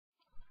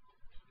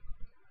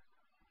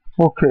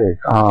Okay,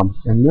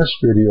 in this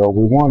video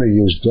we want to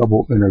use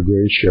double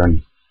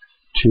integration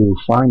to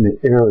find the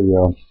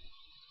area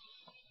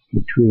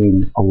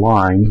between a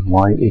line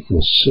y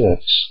equals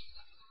 6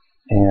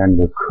 and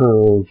the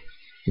curve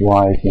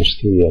y equals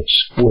 3x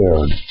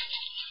squared.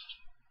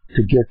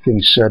 To get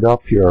things set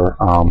up here,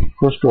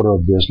 first order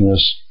of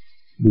business,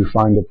 we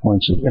find the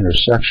points of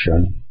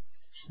intersection.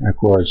 And of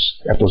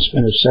course, at those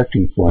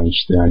intersecting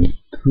points, then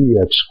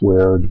 3x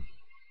squared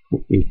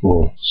will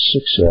equal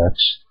 6x.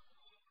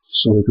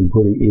 So we can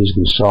pretty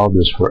easily solve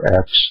this for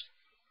x.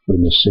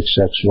 Bring the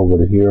 6x over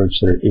to here and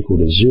set it equal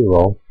to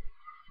 0.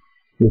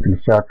 We can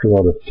factor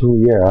out a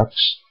 3x,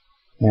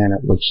 and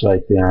it looks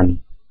like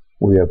then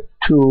we have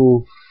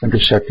two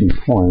intersecting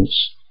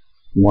points,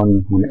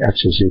 one when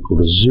x is equal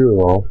to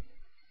 0,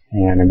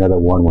 and another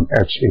one when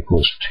x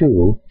equals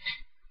 2.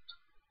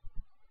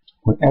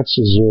 When x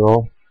is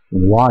 0,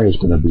 then y is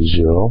going to be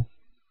 0,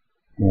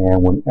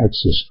 and when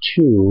x is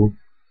 2,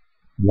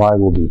 y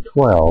will be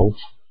 12.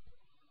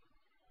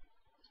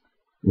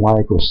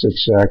 Y equals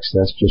 6x,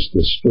 that's just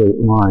this straight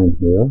line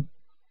here.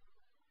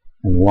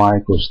 And y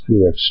equals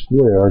 3x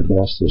squared,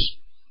 that's this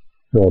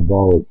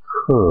parabolic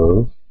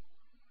curve.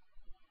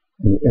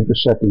 And the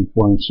intersecting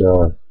points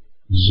are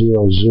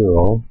 0,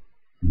 0,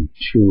 and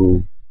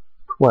 2,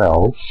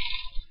 12.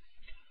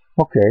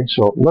 Okay,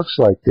 so it looks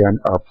like then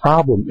our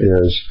problem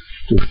is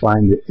to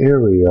find the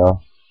area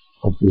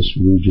of this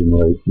region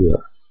right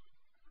here.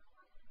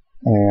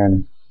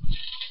 And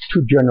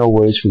two general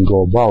ways we can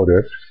go about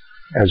it.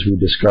 As we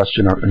discussed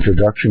in our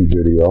introduction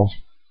video,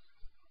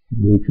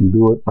 we can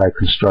do it by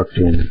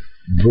constructing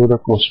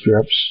vertical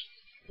strips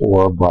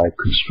or by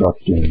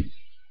constructing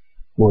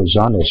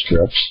horizontal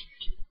strips.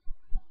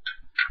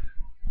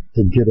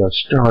 To get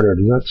us started,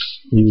 let's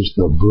use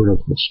the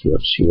vertical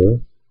strips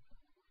here.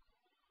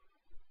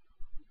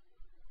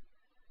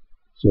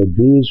 So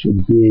these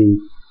would be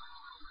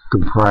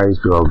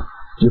comprised of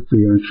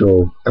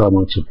differential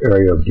elements of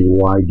area of dy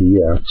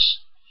dx.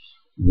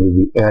 We'll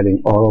be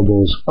adding all of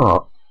those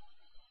up,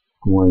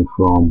 going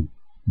from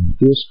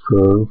this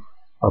curve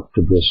up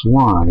to this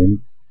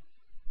line,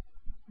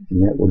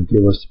 and that would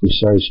give us the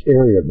precise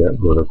area of that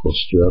vertical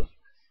strip.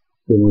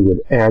 Then we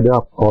would add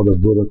up all the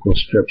vertical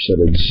strips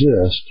that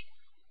exist,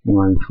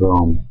 going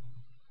from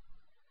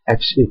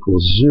x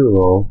equals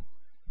 0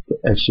 to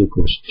x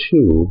equals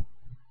 2.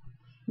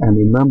 And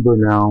remember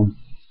now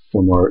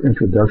from our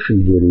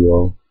introduction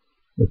video,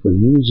 if we're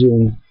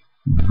using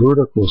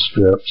vertical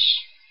strips,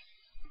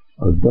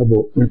 our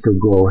double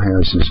integral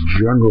has this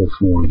general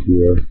form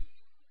here,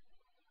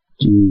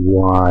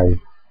 dy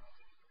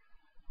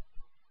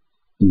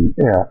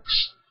dx,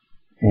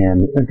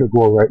 and the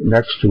integral right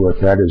next to it,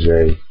 that is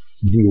a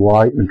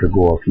dy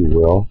integral, if you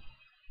will,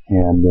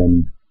 and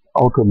then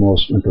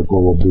outermost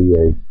integral will be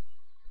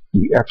a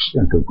dx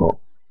integral.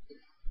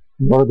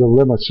 What are the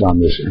limits on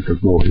this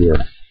integral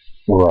here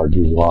for our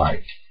dy?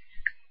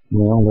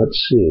 Well,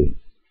 let's see.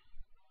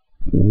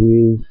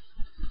 We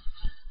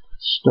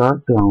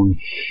start down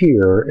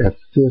here at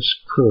this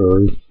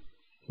curve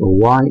where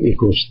y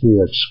equals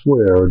 3x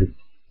squared,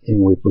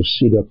 and we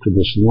proceed up to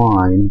this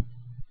line,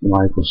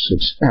 y equals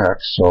 6x.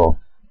 So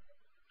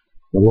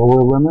the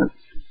lower limit,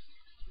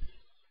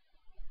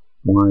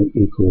 y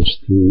equals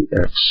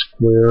 3x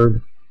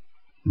squared,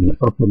 and the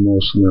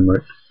uppermost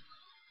limit,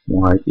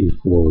 y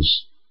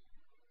equals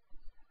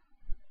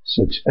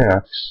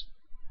 6x,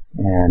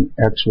 and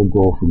x will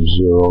go from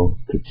 0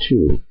 to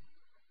 2.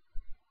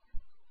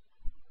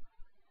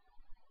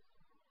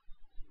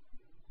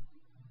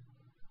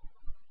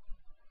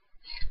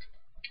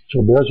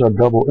 So there's our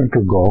double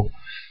integral,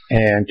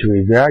 and to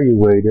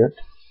evaluate it,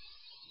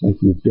 like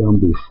we've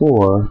done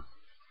before,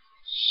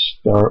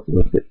 start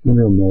with the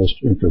innermost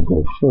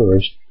integral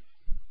first.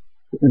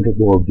 The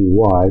integral of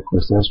dy,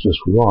 because that's just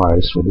y,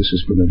 so this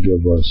is going to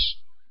give us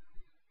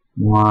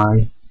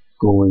y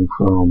going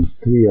from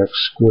 3x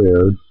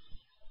squared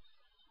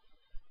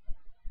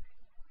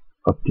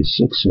up to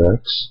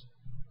 6x.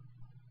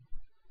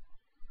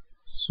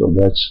 So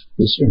that's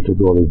this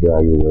integral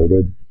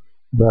evaluated.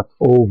 Left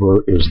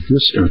over is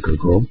this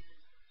integral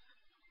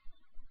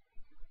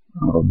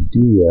of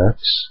dx.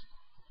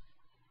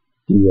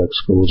 Dx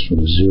goes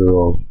from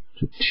 0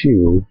 to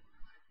 2.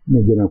 And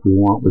again, if we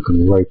want, we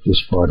can write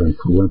this part in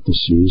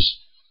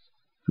parentheses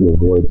to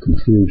avoid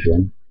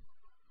confusion.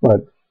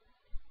 But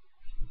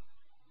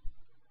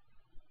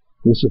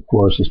this, of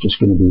course, is just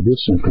going to be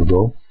this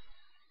integral,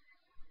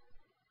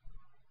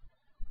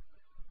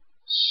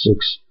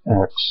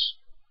 6x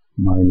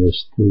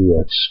minus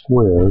 3x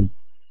squared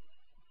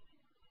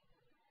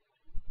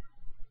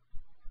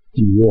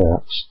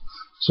dx.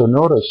 So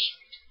notice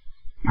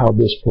how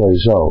this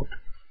plays out.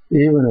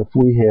 Even if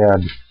we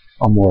had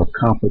a more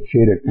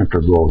complicated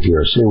integral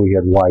here, say we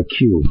had y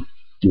cubed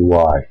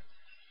dy,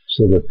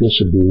 so that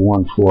this would be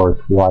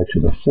 1/4 y to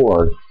the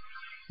 4th,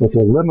 but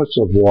the limits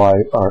of y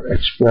are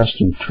expressed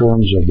in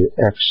terms of the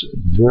x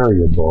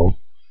variable,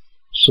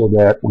 so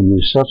that when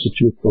you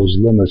substitute those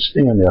limits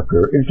in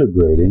after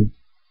integrating,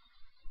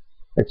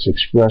 it's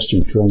expressed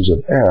in terms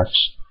of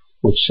x,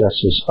 which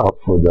sets us up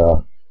for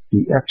the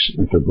the x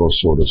integral,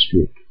 so to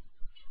speak.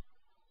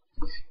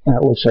 And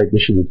it looks like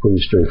this should be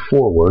pretty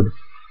straightforward.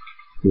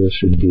 This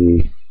should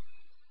be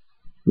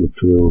equal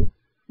to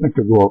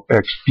integral of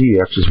x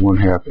dx is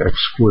 1/2 x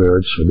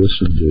squared, so this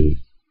would be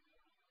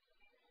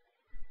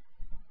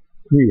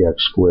 3x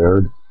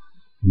squared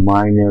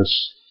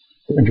minus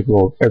the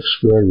integral of x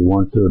squared is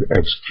 1/3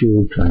 x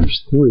cubed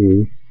times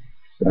 3.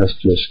 That's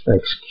just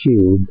x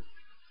cubed.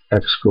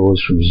 X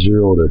goes from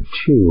 0 to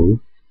 2.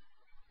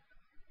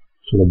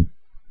 So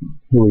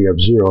here we have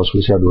 0, so we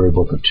just have to worry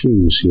about the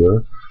 2's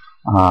here.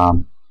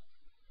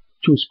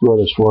 2 squared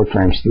is 4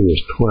 times 3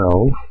 is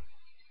 12.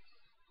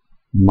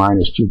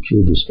 Minus 2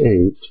 cubed is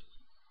 8.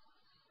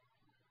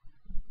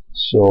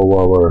 So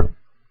our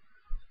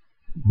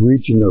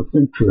region of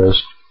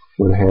interest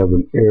would have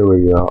an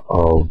area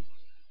of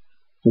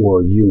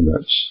 4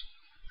 units.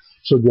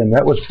 So again,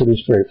 that was pretty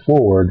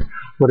straightforward,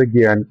 but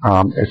again,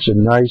 it's a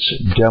nice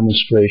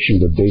demonstration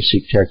of the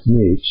basic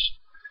techniques.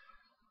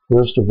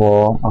 First of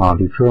all,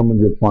 determine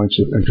the points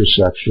of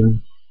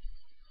intersection,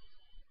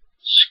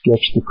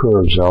 sketch the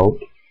curves out,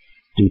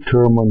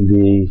 determine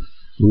the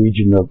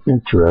region of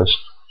interest,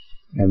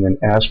 and then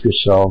ask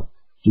yourself,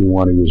 do you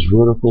want to use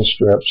vertical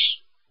strips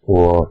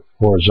or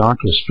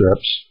horizontal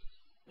strips?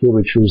 Here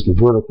we choose the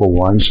vertical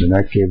ones, and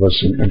that gave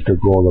us an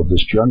integral of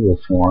this general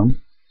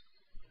form.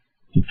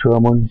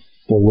 Determine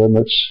the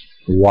limits,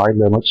 the y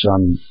limits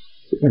on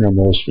the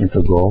innermost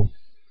integral,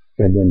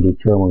 and then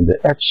determine the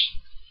x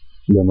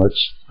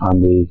limits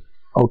on the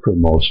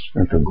outermost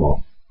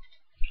integral.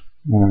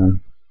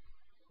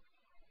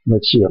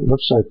 Let's see, it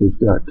looks like we've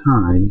got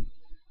time.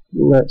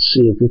 Let's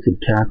see if we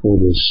could tackle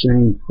the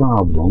same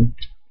problem,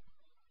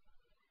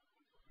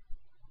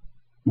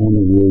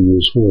 only we'll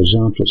use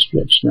horizontal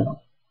strips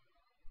now.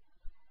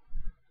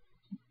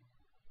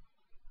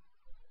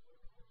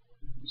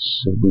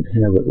 So we'd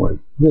have it like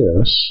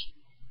this.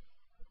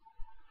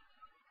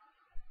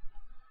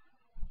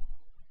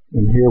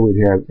 And here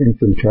we'd have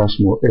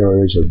infinitesimal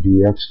areas of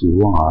dx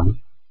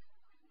dy.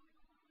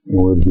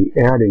 And we'd be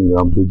adding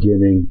them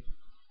beginning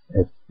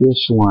at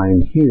this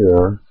line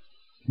here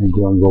and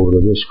going over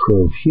to this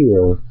curve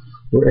here.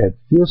 We're at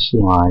this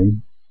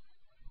line,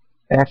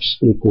 x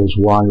equals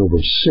y over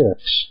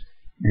 6,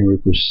 and we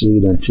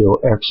proceed until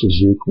x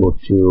is equal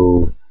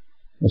to,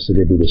 let's say,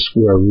 it'd be the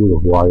square root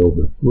of y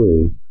over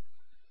 3.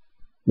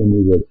 Then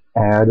we would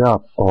add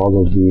up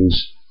all of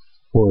these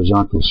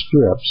horizontal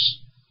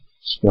strips,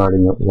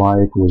 starting at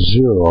y equals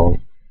 0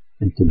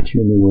 and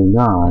continuing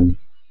on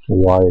to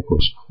y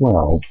equals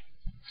 12.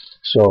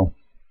 So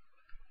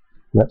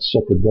let's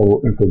set the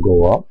double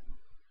integral up.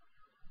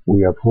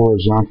 We have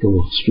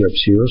horizontal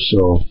strips here,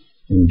 so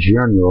in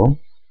general,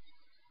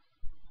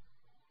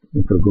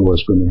 integral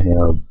is going to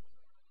have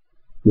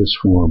this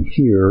form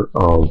here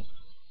of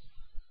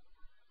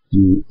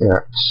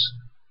dx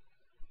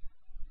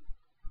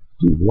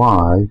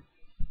dy,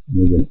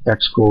 and again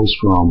x goes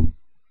from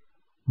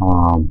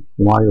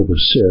y over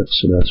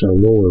 6, so that's our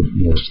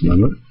lowermost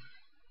limit,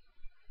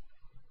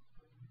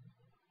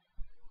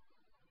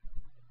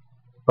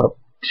 up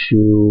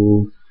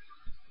to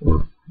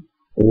or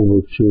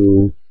over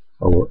to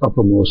our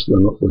uppermost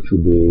limit, which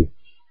would be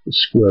the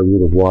square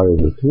root of y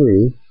over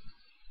 3.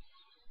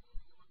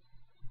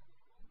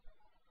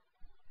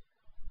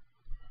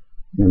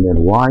 And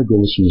then y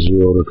goes from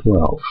 0 to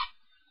 12.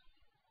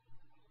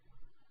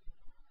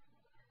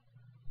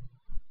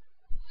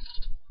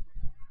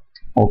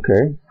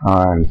 Okay,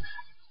 to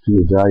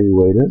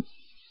evaluate it,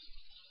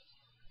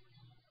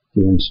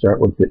 we can start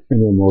with the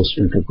innermost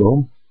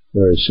integral.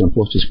 Very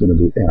simple, it's just going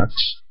to be x.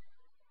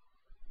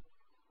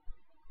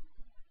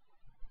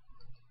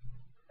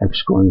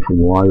 X going from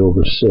y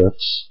over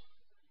 6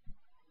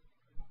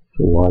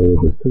 to y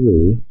over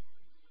 3,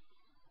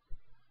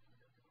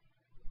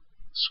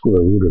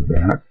 square root of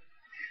that.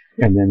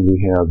 And then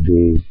we have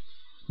the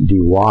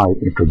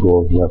dy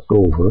integral left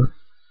over.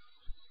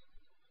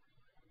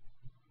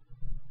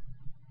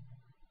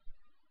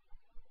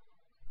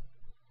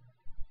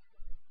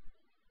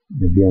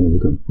 Again, we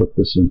can put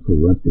this in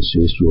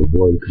parentheses to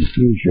avoid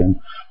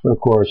confusion. But of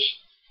course,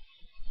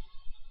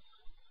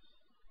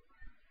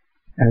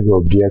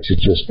 integral of dx is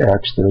just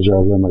x. There's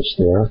our limits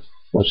there.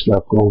 What's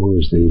left over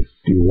is the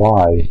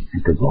dy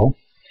integral.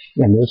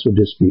 And this would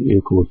just be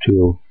equal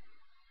to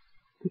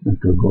the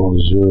integral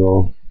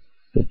 0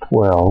 to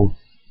 12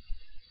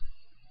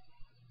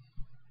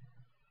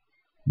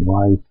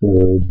 y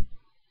third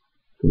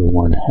to the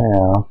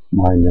 1/2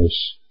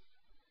 minus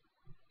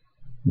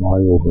y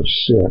over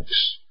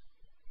 6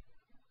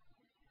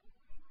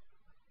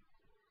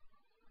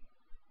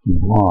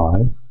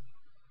 dy.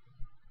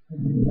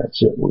 And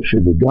that's it. We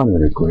should be done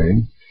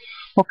integrating.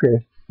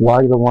 Okay,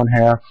 y to the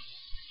 1/2.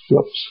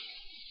 Whoops.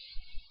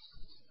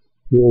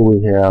 Here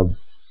we have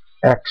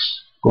x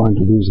going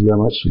to these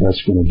limits, so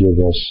that's going to give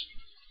us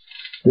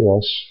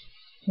this.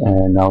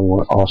 And now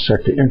we're all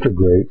set to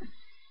integrate.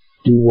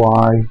 Dy,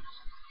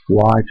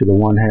 y to the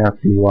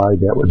 1/2 dy,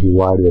 that would be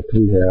y to the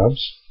 3/2.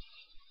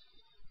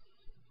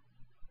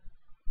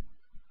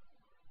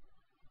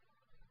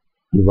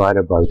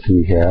 Divided by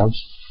 3/2.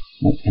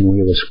 And we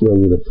have a square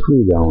root of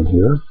 3 down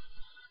here.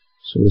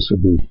 So this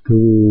would be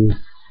 3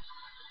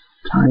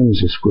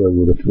 times the square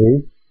root of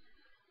 3.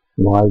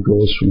 Y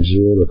goes from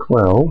 0 to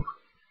 12.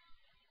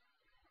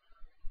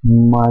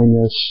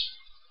 Minus,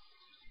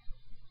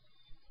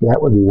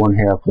 that would be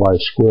 1/2 y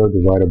squared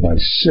divided by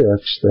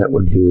 6. That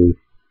would be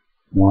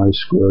y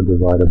squared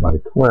divided by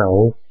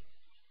 12.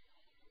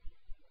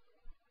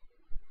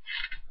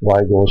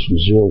 Y goes from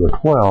 0 to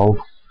 12.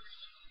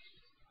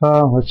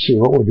 Let's see,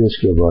 what would this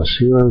give us?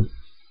 Here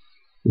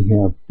we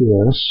have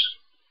this,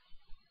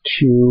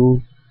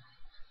 2,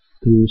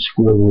 3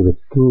 square root of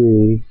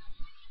 3,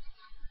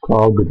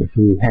 12 to the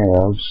 3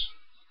 halves.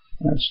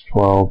 That's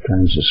 12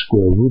 times the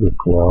square root of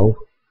 12.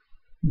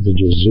 This is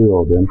just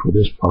 0 then for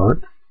this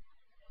part.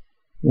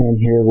 And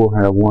here we'll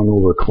have 1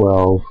 over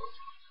 12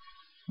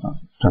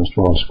 times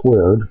 12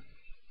 squared.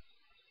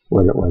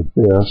 Write it like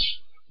this,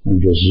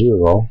 and just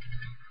 0.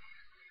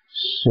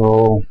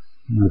 So,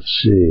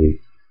 let's see.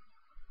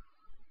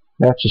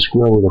 That's the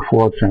square root of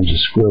 4 times the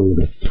square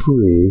root of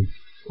 3,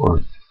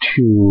 or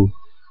 2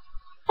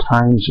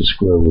 times the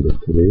square root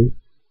of 3.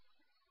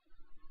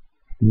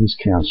 These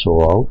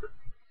cancel out.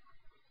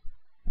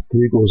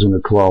 3 goes into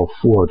 12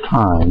 4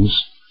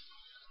 times.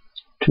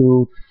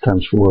 2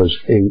 times 4 is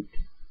 8,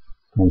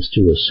 times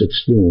 2 is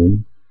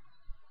 16,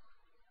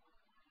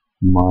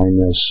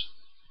 minus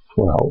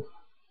 12.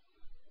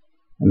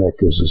 And that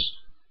gives us,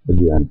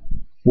 again,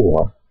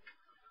 4.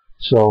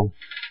 So,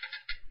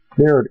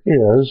 there it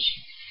is.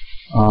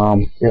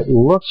 It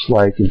looks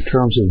like, in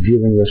terms of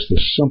giving us the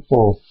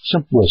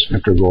simplest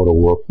integral to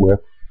work with,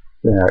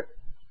 that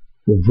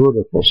the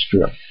vertical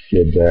strip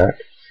did that.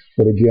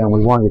 But again,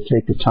 we want to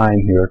take the time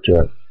here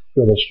to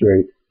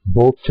illustrate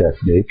both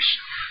techniques.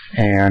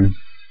 And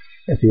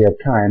if you have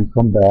time,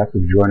 come back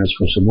and join us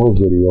for some more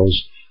videos,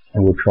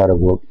 and we'll try to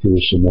work through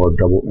some more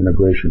double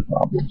integration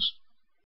problems.